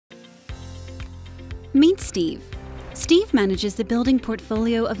Meet Steve. Steve manages the building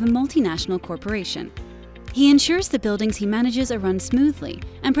portfolio of a multinational corporation. He ensures the buildings he manages are run smoothly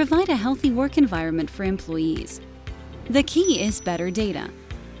and provide a healthy work environment for employees. The key is better data.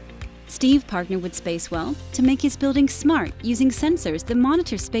 Steve partnered with Spacewell to make his buildings smart using sensors that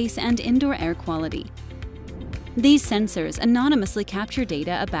monitor space and indoor air quality. These sensors anonymously capture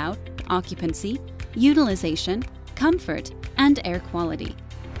data about occupancy, utilization, comfort, and air quality,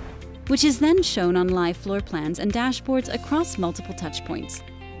 which is then shown on live floor plans and dashboards across multiple touchpoints.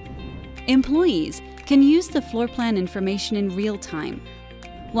 Employees can use the floor plan information in real time,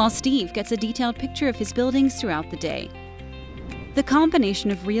 while Steve gets a detailed picture of his buildings throughout the day. The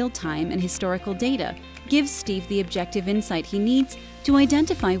combination of real-time and historical data gives Steve the objective insight he needs to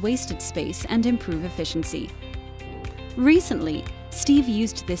identify wasted space and improve efficiency. Recently, Steve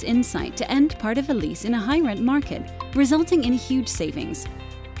used this insight to end part of a lease in a high-rent market, resulting in huge savings.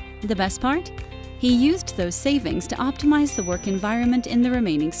 The best part? He used those savings to optimize the work environment in the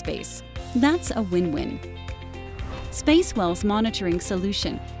remaining space. That's a win-win. Spacewell's monitoring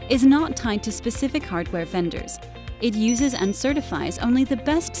solution is not tied to specific hardware vendors. It uses and certifies only the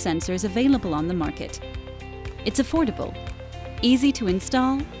best sensors available on the market. It's affordable, easy to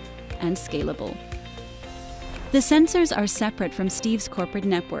install, and scalable. The sensors are separate from Steve's corporate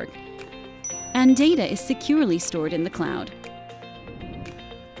network, and data is securely stored in the cloud.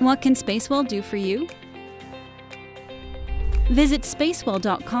 What can Spacewell do for you? Visit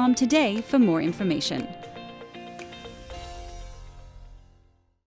spacewell.com today for more information.